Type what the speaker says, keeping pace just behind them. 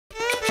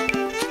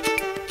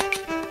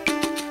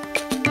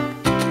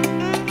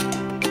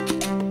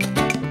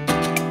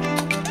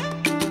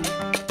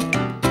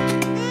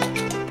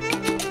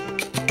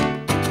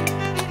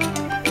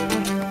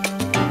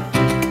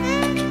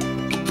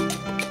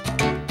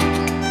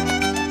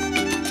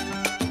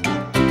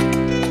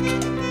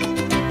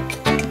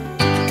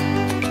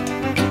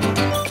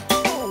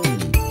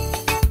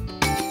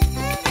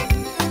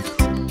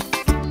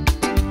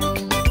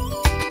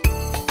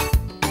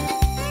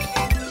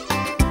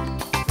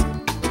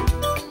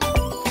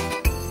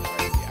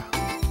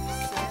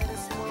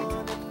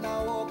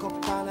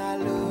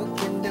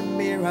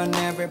and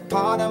every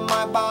part of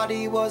my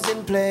body was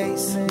in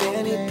place.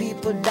 Many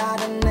people died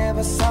and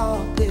never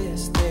saw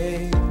this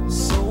day.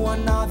 So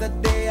another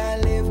day I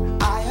live,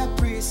 I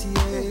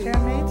appreciate.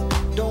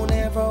 Don't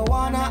ever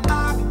wanna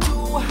act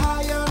too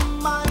high and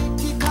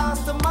mighty,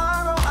 cause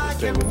tomorrow I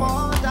can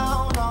fall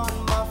down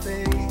on my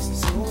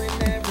face. So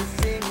in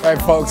everything. All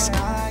right, folks.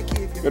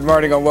 Good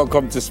morning and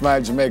welcome to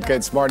Smile Jamaica.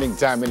 It's morning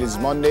time. It is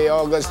Monday,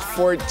 August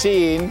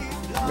 14,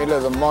 middle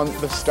of the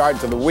month, the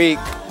start of the week.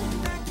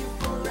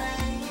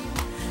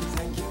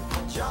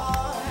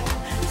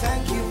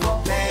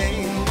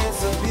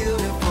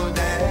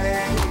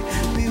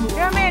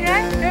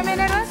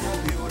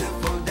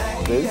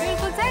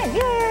 Beautiful day.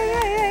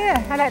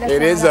 Yeah. I like that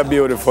It is a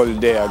beautiful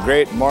day, a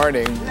great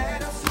morning,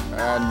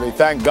 and we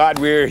thank God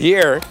we're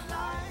here.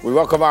 We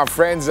welcome our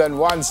friends on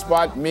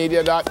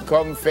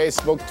onespotmedia.com,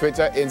 Facebook,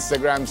 Twitter,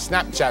 Instagram,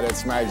 Snapchat at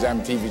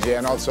SmileJamTVJ,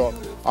 and also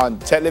on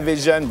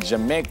television,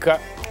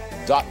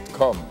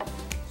 Jamaica.com.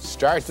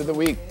 Start of the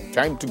week,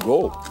 time to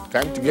go,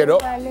 time to get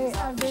up. Valley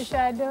of the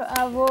shadow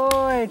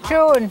of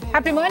June.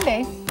 Happy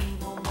Monday.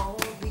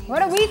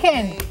 What a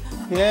weekend.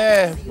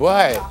 Yeah,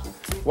 boy.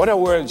 What a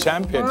world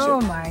championship. Oh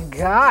my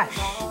gosh.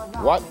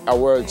 What a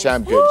world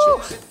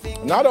championship.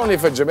 Woo. Not only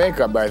for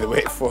Jamaica, by the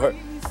way, for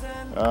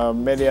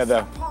many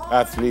other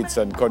athletes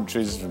and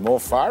countries. Mo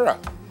Farah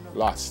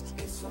lost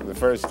for the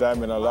first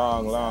time in a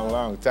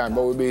long time.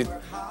 But we'll be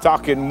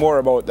talking more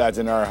about that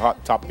in our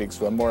hot topics,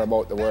 more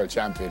about the world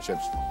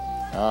championships.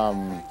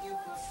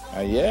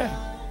 Yeah.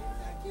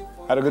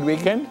 Had a good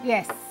weekend?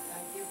 Yes.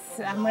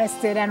 I'm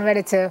rested and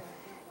ready to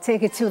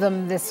take it to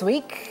them this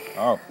week.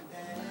 Oh.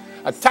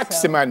 A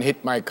taxi man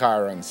hit my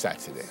car on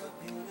Saturday.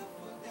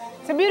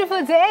 It's a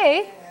beautiful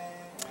day.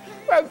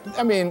 Well,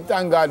 I mean,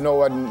 thank God no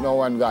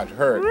one got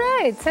hurt.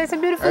 Right, so it's a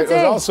beautiful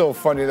day. It was also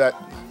funny that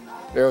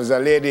there was a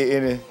lady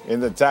in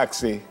the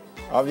taxi,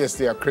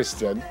 obviously a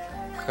Christian,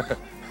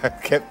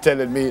 kept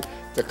telling me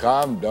to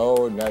calm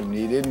down and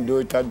he didn't do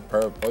it on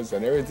purpose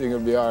and everything will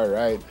be all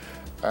right.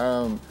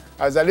 I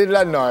was a little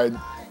annoyed,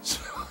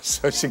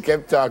 so she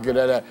kept talking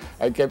and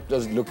I kept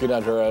just looking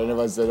at her. I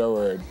never said a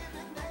word.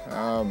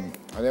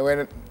 And then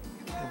when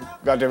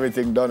got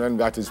everything done and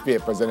got his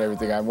papers and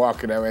everything, I'm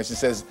walking away and she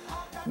says,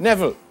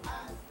 Neville.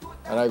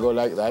 And I go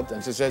like that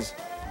and she says,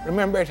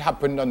 remember it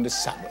happened on the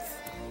Sabbath.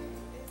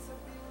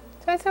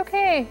 So it's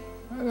okay.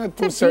 I'm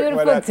not it's a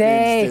beautiful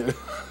day.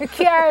 The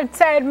car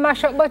outside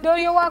mash up, but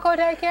don't you walk out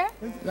of here?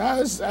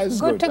 No, it's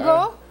good to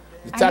go?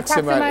 The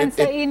taxi man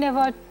said he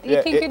never,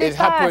 it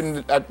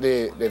happened at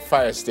the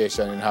fire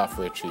station in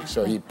Halfway Tree.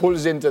 So he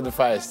pulls into the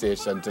fire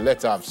station to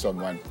let off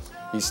someone.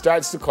 He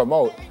starts to come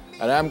out,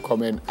 and I'm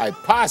coming. I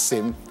pass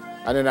him,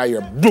 and then I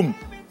hear boom.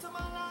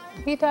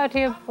 He thought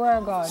you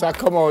were gone. So I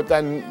come out,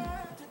 and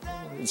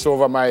it's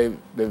over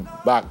the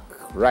back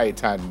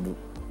right-hand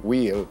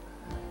wheel.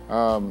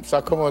 So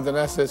I come out, and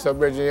I say, so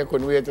Bridget, you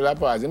couldn't wait till I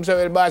pass him. So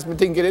well, boss, me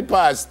thinking it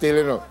passed still,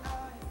 you know.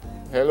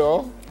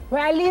 Hello?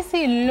 Well, at least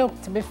he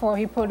looked before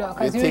he pulled out.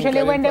 Because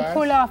usually when they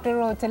pull off the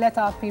road to let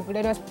off people,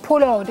 they just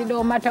pull out. It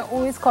don't matter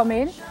who is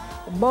coming.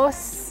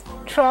 Bus,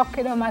 truck,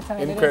 it don't matter.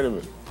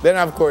 Incredible. Then,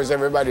 of course,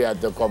 everybody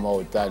had to come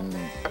out and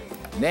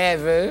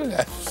Neville.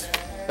 I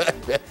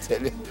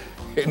tell you,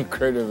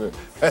 incredible.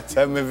 That's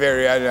me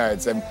very annoyed.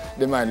 So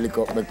the man lick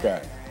up my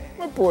car.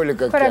 My poor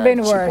little car. Could have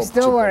been worse.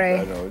 Don't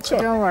worry.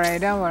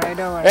 Don't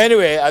worry.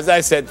 Anyway, as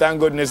I said, thank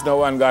goodness no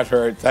one got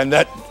hurt. And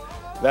that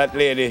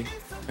lady.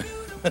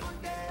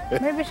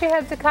 Maybe she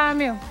had to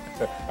calm you.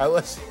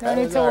 Don't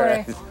need to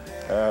worry.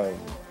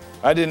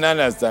 I didn't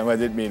understand what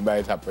it means by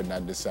it happened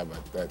on the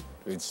Sabbath.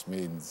 Which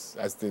means,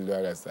 I still don't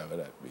understand what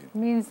that means. It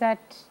means that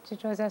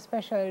it was a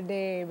special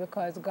day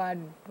because God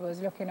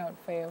was looking out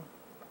for you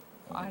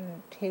on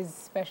his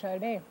special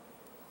day.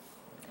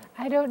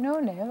 I don't know,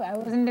 Nev. I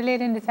wasn't the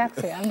lady in the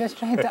taxi. I'm just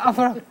trying to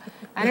offer up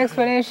an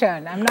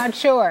explanation. I'm not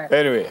sure.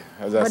 Anyway,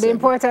 as I said. But the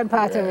important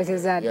part of it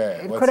is that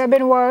it could have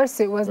been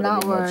worse. It was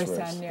not worse.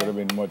 Could have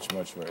been much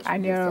worse.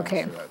 And you're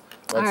okay.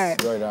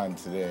 What's going on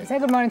today? Say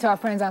good morning to our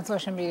friends on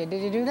social media.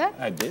 Did you do that?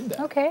 I did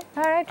that. Okay.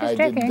 All right. Just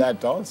checking. I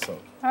did that also.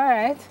 All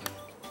right.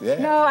 Yeah.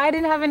 No, I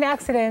didn't have any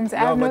accidents. I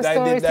have no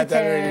stories to tell. I did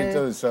that already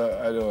too, so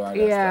I don't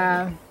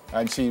understand. Yeah.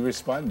 And she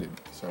responded,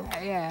 so.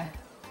 Yeah.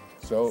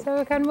 So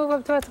we can move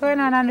up to what's going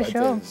on the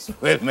show.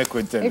 Well, make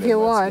we tell if you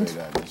want.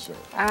 Going on the show.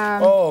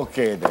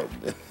 Okay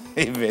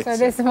then. So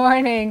this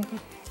morning,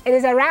 it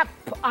is a wrap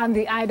on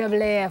the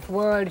IAAF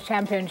World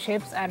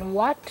Championships, and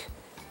what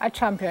a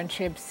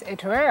championships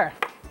it were.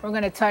 We're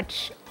going to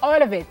touch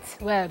all of it,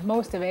 well,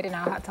 most of it in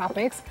our hot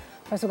topics.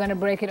 First, we're going to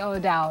break it all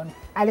down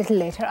a little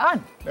later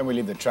on. Then we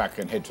leave the track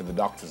and head to the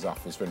doctor's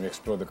office when we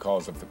explore the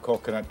cause of the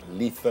coconut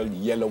lethal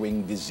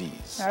yellowing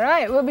disease. All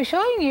right, we'll be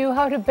showing you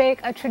how to bake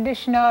a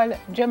traditional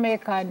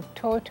Jamaican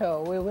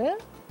toto. We will?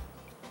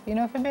 You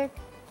know how to bake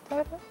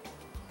toto?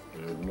 I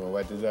don't know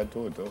what is a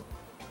toto.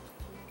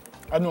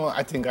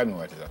 I think I know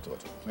what is a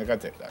toto. I can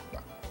take that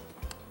back.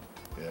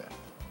 Yeah.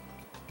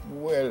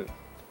 Well,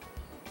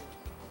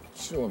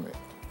 show me.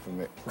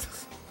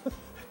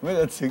 I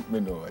don't think we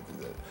know what it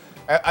is.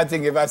 I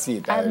think if I see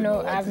it, I know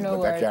what it is,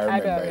 but I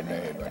can't remember it in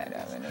my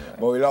head.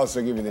 But we'll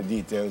also give you the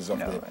details of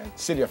the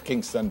City of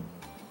Kingston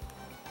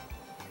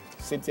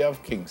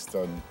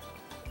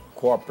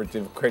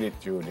Cooperative Credit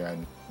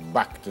Union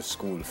Back to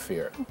School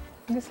Fair.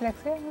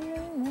 Dyslexia?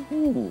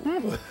 Ooh.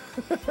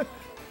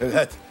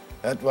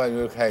 that one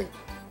looked like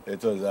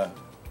it was an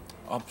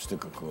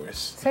obstacle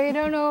course. So you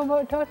don't know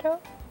about Toto?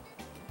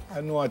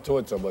 I know a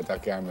Toto, but I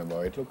can't remember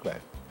what it looked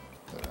like.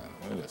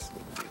 Let's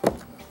look at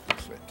it.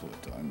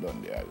 Toto and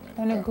done the argument.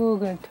 I'm gonna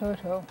Google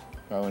Toto.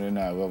 I want to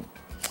know.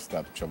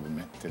 Stop troubling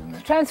me. Tell me.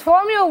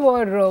 Transform your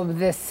wardrobe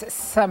this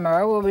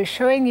summer. We'll be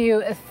showing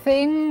you a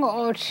thing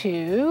or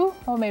two,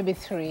 or maybe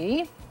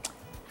three,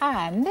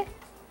 and...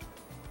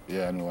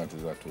 Yeah, I know what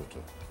is a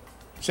Toto.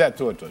 See a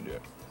Toto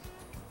there.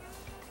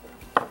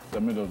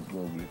 Let me just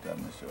Google it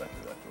and see what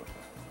is a Toto.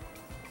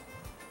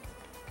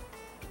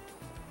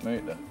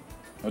 Right there.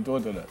 A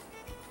Toto that.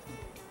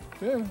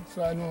 Yeah,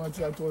 so I know what's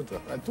a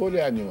Toto. I told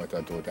you I knew what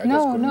a Toto.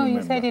 No,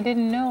 you said you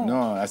didn't know.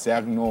 No, I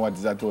said I know what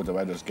is a Toto, but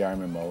I just can't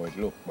remember how it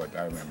looked, but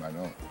I remember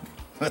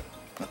now.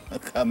 I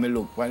can't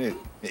look on it.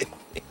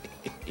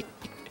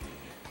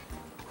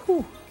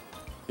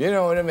 You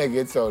know, when I make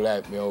it sound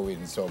like me I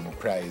win some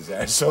prize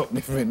or something,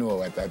 if I know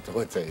what a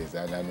Toto is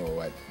and I know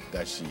what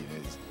that sheen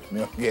is,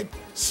 me I'll get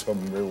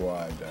some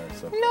reward or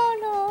something.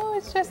 No,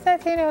 it's just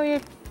that, you know,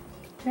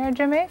 you're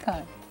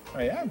Jamaican.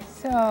 I am.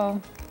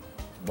 So...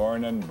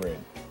 Born and bred.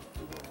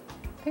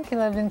 I think you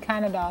lived in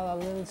Canada a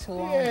little too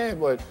long. Yeah,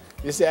 but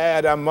you see, I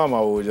had a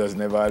mama who just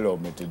never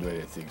allowed me to do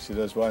anything. She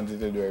just wanted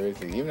to do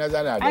everything, even as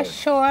an adult. I'm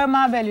sure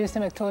Mabel used to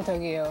make Toto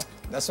Geo.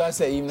 That's why I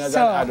say, even as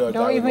an adult,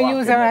 don't even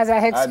use her as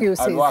an excuse.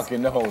 I'd walk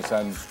in the house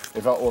and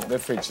if I open the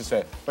fridge, she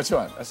said, "What you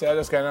want?" I said, "I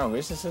just kind of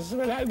hungry." She says,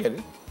 "Well, I'll get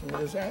it." And I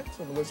just said,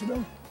 "So I'm going to sit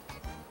down."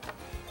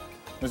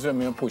 So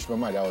I push my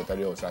mother out of the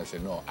house and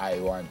said, "No, I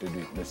want to do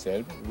it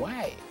myself."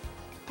 Why?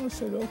 I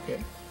said,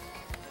 "Okay."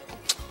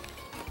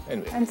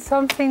 Anyway. And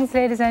some things,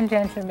 ladies and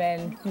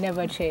gentlemen,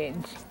 never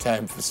change.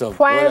 Time for some...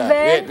 Wait.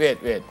 I'm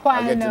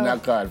getting a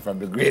call from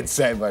the great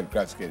Simon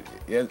Croskett.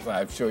 Yes,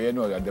 I'm sure you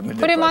know that.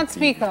 Put him on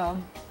speaker.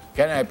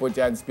 Can I put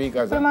you on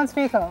speaker? Put him on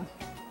speaker.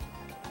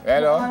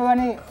 Hello? I want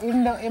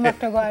him have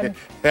to go and...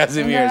 That's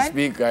him here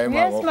speaker.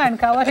 Yes, man,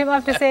 because what him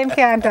have to say, him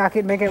can't talk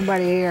it, make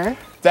everybody hear.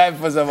 Time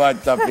for some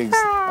hot topics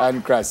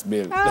on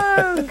Crossbill.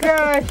 Oh,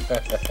 God.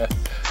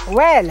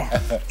 Well,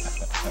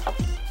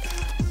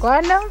 go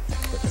on now.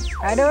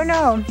 I don't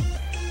know.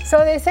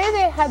 So they say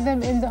they had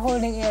them in the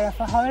holding area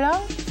for how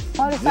long?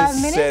 45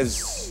 minutes? This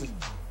says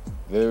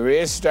the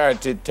race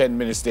started 10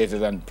 minutes later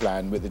than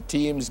planned, with the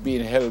teams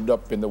being held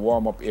up in the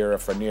warm-up area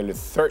for nearly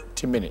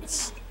 30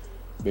 minutes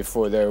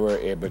before they were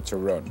able to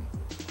run.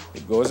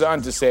 It goes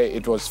on to say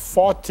it was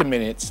 40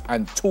 minutes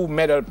and 2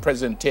 medal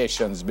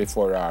presentations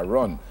before our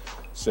run,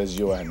 says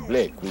Johan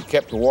Blake. We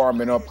kept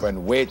warming up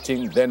and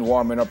waiting, then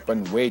warming up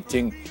and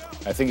waiting.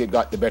 I think it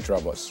got the better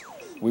of us.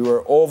 We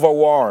were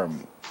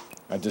overwarmed.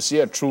 And to see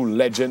a true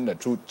legend, a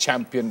true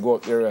champion go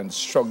up there and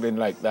struggling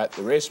like that.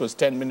 The race was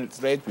 10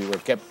 minutes late. We were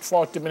kept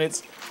 40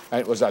 minutes, and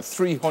it was a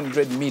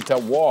 300-meter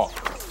walk.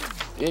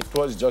 It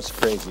was just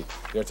crazy.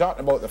 They're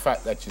talking about the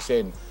fact that you're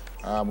saying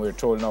we're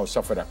told now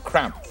suffered a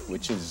cramp,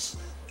 which is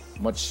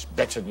much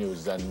better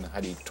news than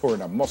had he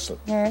torn a muscle.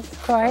 Yes,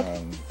 quite.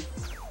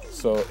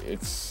 So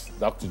it's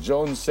Dr.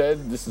 Jones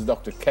said, this is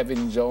Dr.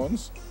 Kevin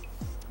Jones,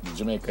 the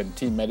Jamaican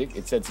team medic.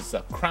 It says it's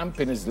a cramp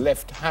in his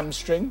left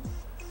hamstring.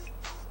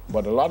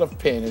 But a lot of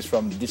pain is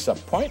from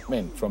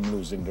disappointment from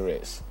losing the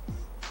race.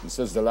 He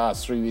says the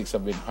last 3 weeks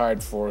have been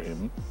hard for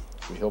him.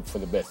 We hope for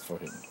the best for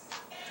him.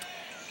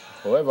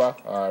 However,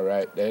 all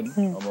right then,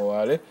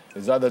 Omawale,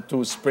 his other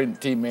two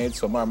sprint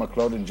teammates, Omar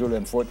McLeod and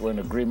Julian Fort, were in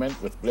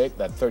agreement with Blake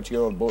that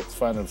 30-year-old boat's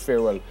final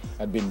farewell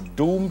had been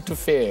doomed to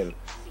fail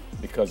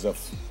because of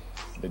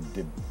the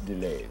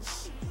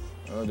delays.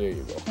 Oh, there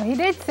you go. Well, he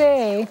did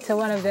say to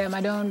one of them,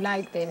 "I don't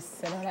like this.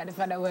 I don't like the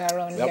fact that we're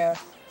around here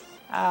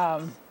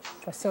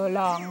for so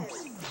long."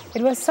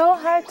 It was so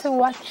hard to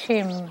watch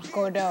him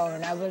go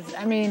down.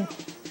 I mean,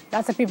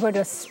 lots of people were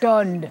just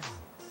stunned.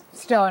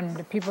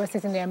 People were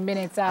sitting there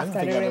minutes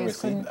after the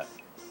race.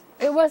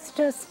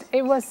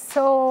 It was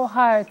so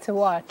hard to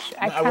watch.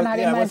 I cannot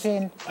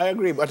imagine. I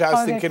agree, but I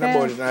was thinking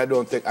about it, and I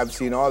don't think I've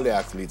seen all the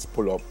athletes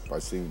pull up.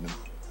 I've seen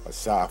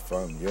Asaf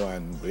and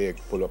Johan Blake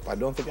pull up. I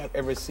don't think I've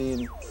ever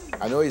seen.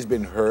 I know he's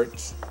been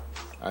hurt,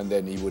 and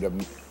then he would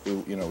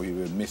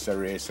miss a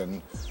race,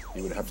 and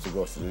he would have to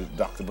go to the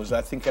doctor. But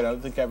I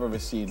don't think I've ever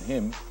seen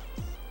him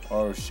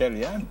or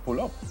Shelly Ann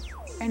pull up.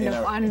 End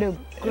up on the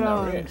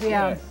ground.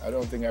 Yeah. I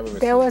don't think I've ever seen.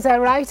 There was a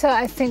writer,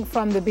 I think,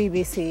 from the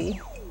BBC.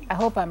 I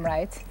hope I'm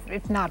right.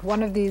 If not,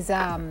 one of these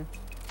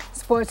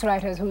sports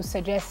writers who's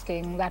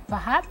suggesting that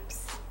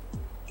perhaps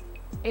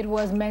it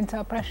was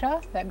mental pressure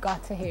that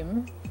got to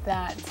him,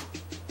 that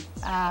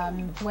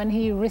when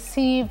he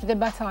received the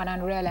baton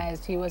and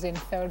realized he was in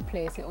third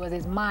place, it was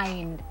his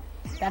mind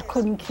that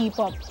couldn't keep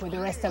up with the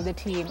rest of the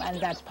team,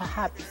 and that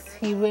perhaps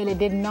he really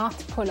did not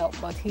pull up,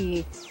 but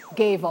he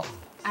gave up.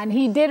 And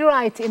he did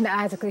write in the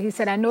article, he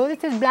said, "I know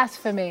this is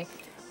blasphemy,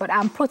 but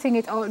I'm putting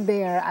it out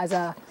there as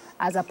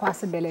a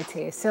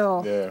possibility. So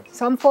Yeah.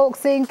 some folks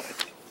think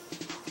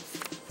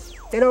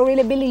they don't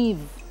really believe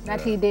that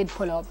he did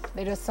pull up.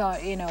 They just saw,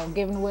 you know,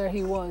 given where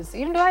he was.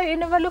 Even though it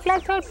never looked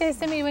like third place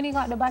to me when he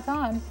got the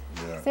baton.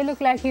 Yeah. Still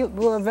looked like we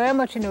were very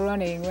much in the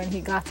running when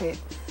he got it.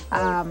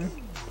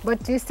 But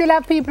you still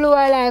have people who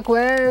are like,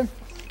 well,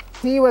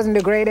 he wasn't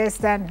the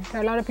greatest, and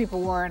a lot of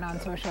people weren't on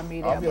social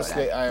media.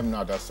 Obviously, I am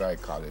not a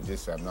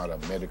psychologist. I'm not a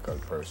medical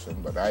person,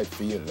 but I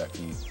feel that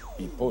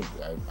he pulled.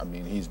 I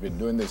mean, he's been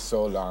doing this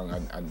so long,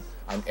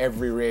 and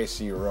every race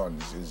he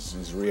runs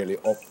is really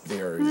up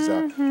there.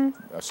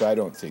 So I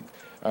don't think.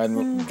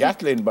 And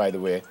Gatlin, by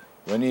the way,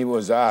 when he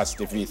was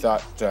asked if he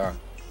thought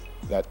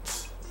that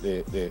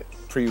the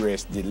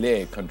pre-race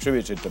delay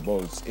contributed to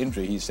Bolt's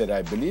injury, he said,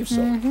 I believe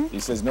so. He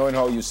says, knowing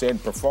how Usain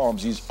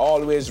performs, he's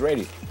always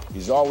ready.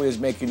 He's always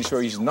making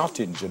sure he's not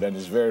injured, and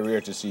it's very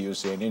rare to see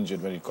Usain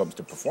injured when it comes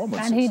to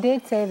performances. And he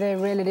did say they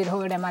really did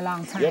hold him a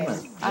long time. Yeah,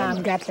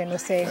 man. Gatlin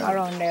was saying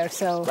around there,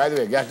 so. By the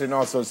way, Gatlin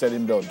also said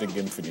him don't think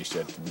him finished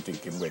yet. He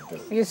think him wait to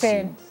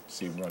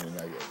see him running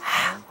again.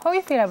 How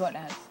you feel about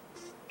that?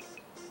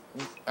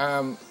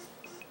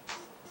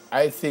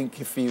 I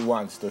think if he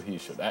wants to, he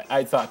should.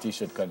 I thought he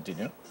should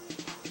continue.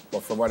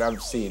 But from what I'm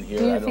seeing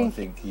here, I don't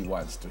think he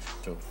wants to.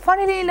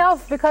 Funnily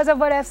enough, because of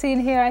what I've seen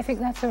here, I think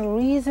that's the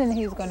reason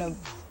he's going to...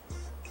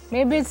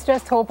 Maybe it's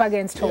just hope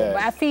against hope. Yeah.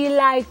 But I feel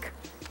like,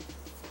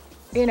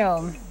 you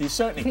know... He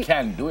certainly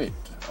can do it.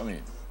 I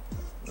mean,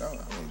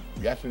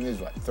 Gatlin is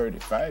what,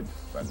 35?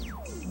 And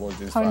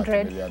Bolt is 40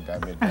 million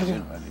damage.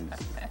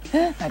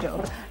 I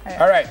don't.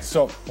 All right,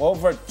 so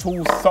over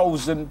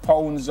 2,000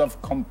 pounds of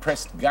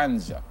compressed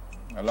ganja,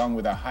 along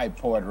with a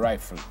high-powered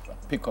rifle, a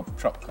pickup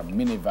truck, a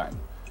minivan,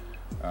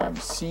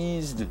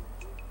 seized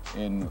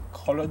in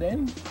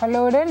Culloden.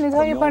 Culloden is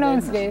how you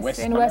pronounce this,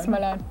 in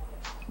Westmoreland.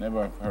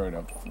 Never heard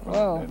of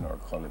Culloden or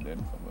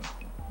Culloden.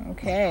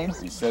 Okay.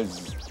 He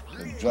says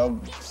the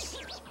drug's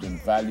been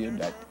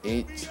valued at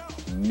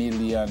 $8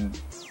 million.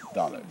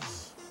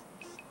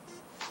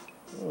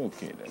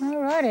 Okay then.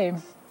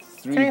 Alrighty.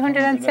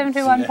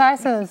 371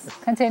 parcels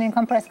containing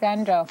compressed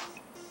ganja.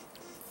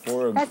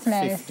 That's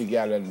nice.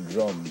 50-gallon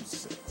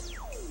drums,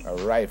 a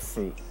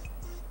rifle,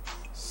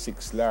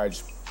 6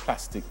 large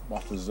plastic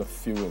bottles of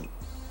fuel.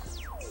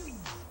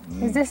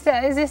 Is this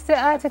the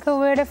article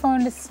where they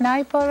found the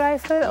sniper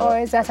rifle, or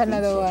is that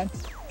another one?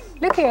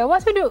 Look here,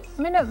 what we do?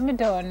 Me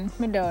done.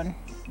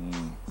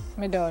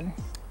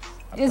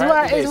 Is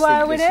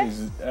why with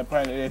it?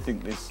 Apparently they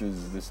think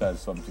this has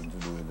something to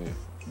do with the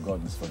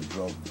guns for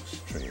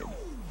drugs trade.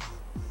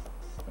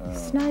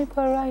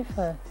 Sniper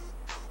rifle.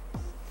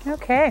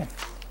 Okay.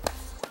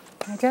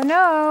 I don't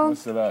know.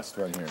 What's the last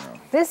one here now?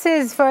 This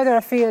is further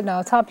afield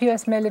now. Top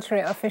U.S. military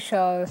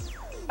official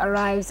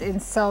arrives in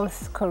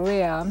South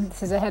Korea.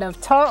 This is ahead of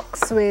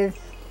talks with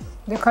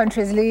the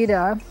country's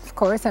leader, of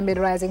course, amid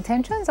rising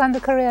tensions on the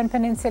Korean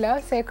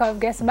Peninsula, sake of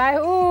guess by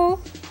who?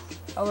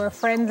 Our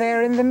friend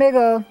there in the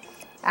middle.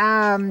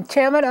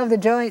 Chairman of the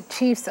Joint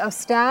Chiefs of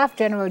Staff,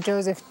 General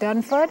Joseph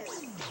Dunford,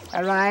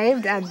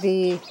 arrived at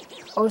the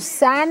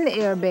Osan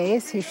Air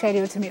Base. He's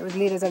scheduled to meet with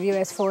leaders of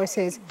U.S.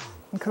 forces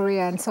in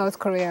Korea and South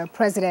Korea.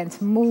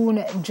 President Moon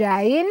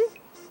Jae-in,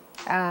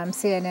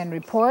 CNN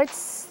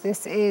reports.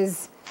 This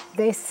is,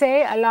 they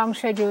say, a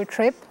long-scheduled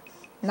trip,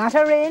 not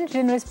arranged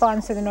in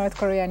response to the North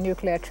Korean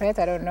nuclear threat.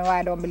 I don't know,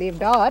 I don't believe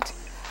that,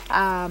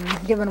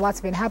 given what's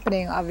been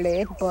happening of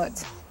late.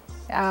 But,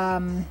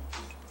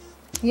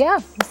 yeah,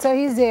 so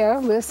he's there.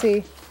 We'll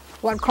see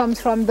what comes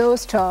from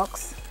those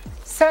talks.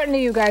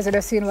 Certainly you guys would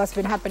have seen what's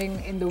been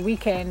happening in the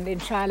weekend in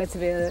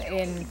Charlottesville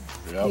in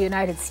the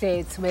United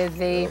States with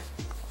the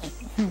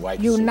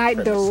Unite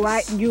the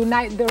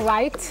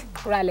Right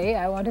rally.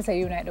 I want to say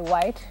Unite the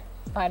White,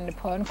 pardon the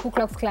pun. Ku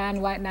Klux Klan,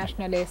 white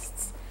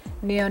nationalists,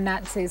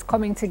 neo-Nazis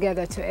coming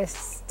together to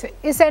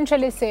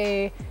essentially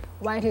say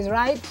white is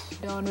right,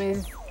 down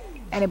with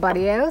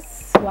anybody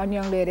else. One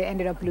young lady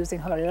ended up losing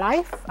her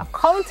life, a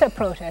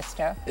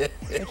counter-protester,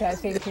 which I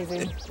think is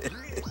in...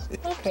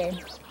 Okay.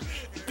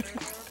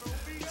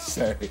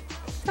 Sorry.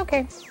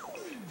 Okay.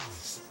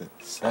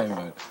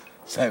 Simon,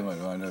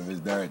 one of his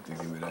directors,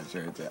 give me that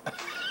shirt.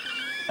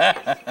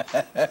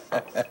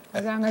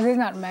 As long as it's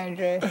not my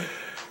dress.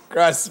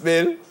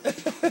 Crossbill.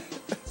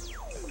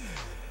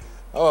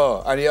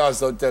 Oh, and he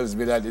also tells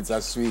me that it's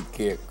a sweet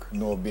cake,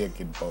 no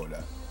baking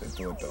powder. The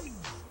total.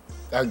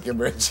 Thank you,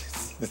 Bridget.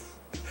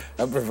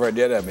 I prefer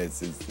the other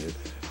medicines still.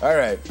 All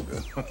right.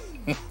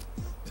 You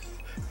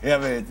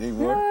have anything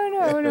more?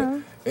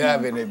 No. You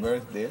have any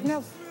birthday?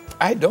 No.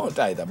 I don't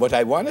either, but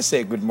I want to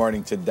say good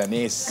morning to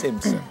Danae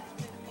Simpson.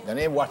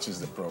 Danae watches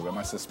the program.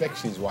 I suspect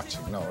she's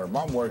watching now. Her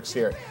mom works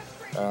here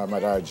at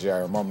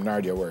RGR. Her mom,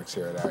 Nardia, works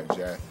here at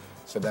RGR.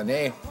 So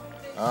Danae,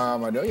 I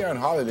know you're on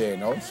holiday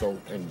now, so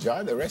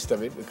enjoy the rest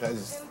of it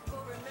because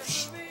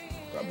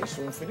probably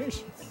soon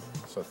finish.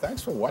 So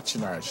thanks for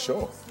watching our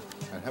show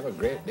and have a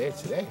great day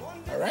today.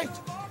 All right?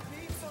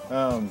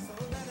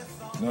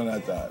 No,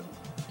 not that.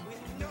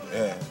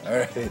 Yeah, all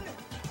right.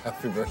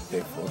 Happy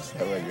birthday, folks.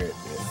 Have a great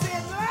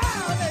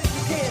day.